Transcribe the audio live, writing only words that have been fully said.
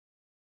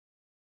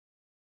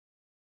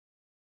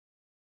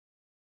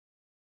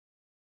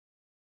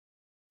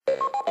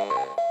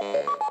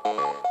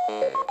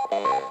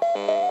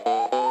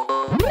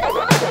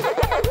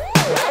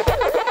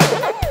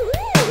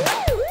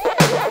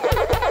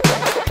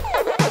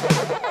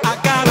I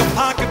got a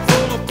pocket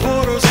full of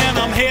quarters and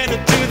I'm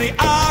headed to the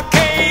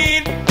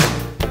arcade.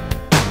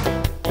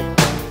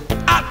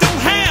 I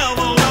don't have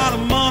a lot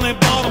of money,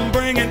 but I'm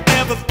bringing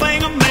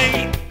everything I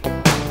made.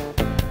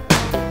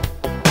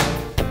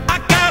 I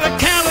got a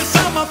callus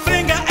on my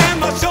finger and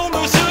my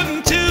shoulder's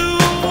hurting too.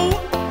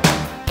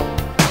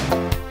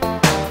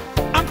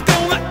 I'm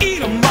gonna eat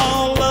them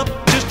all up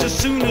just as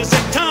soon as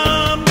they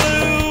turn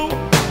blue.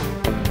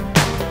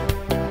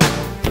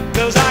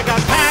 'Cause I got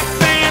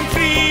Pac-Man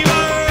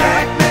fever.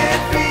 Pac-Man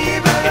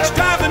fever. It's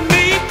driving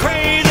me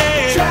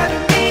crazy.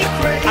 Driving me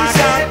crazy. I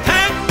got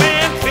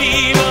Pac-Man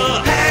fever.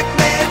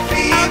 Pac-Man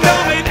fever. I'm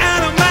going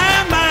out of my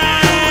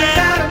mind.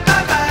 Out of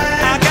my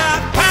mind. I got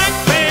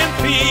Pac-Man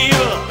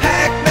fever.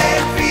 Pac-Man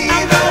I'm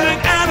fever. going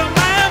out of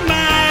my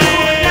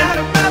mind. Out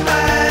of my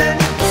mind.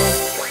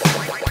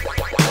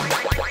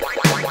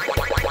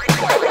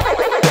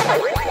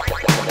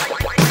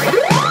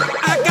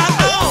 I got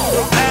all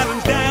the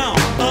patterns down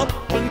up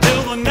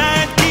until the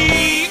night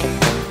key.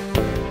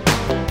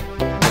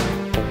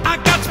 I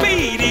got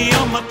Speedy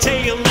on my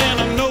tail and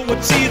I know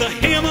it's either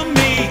him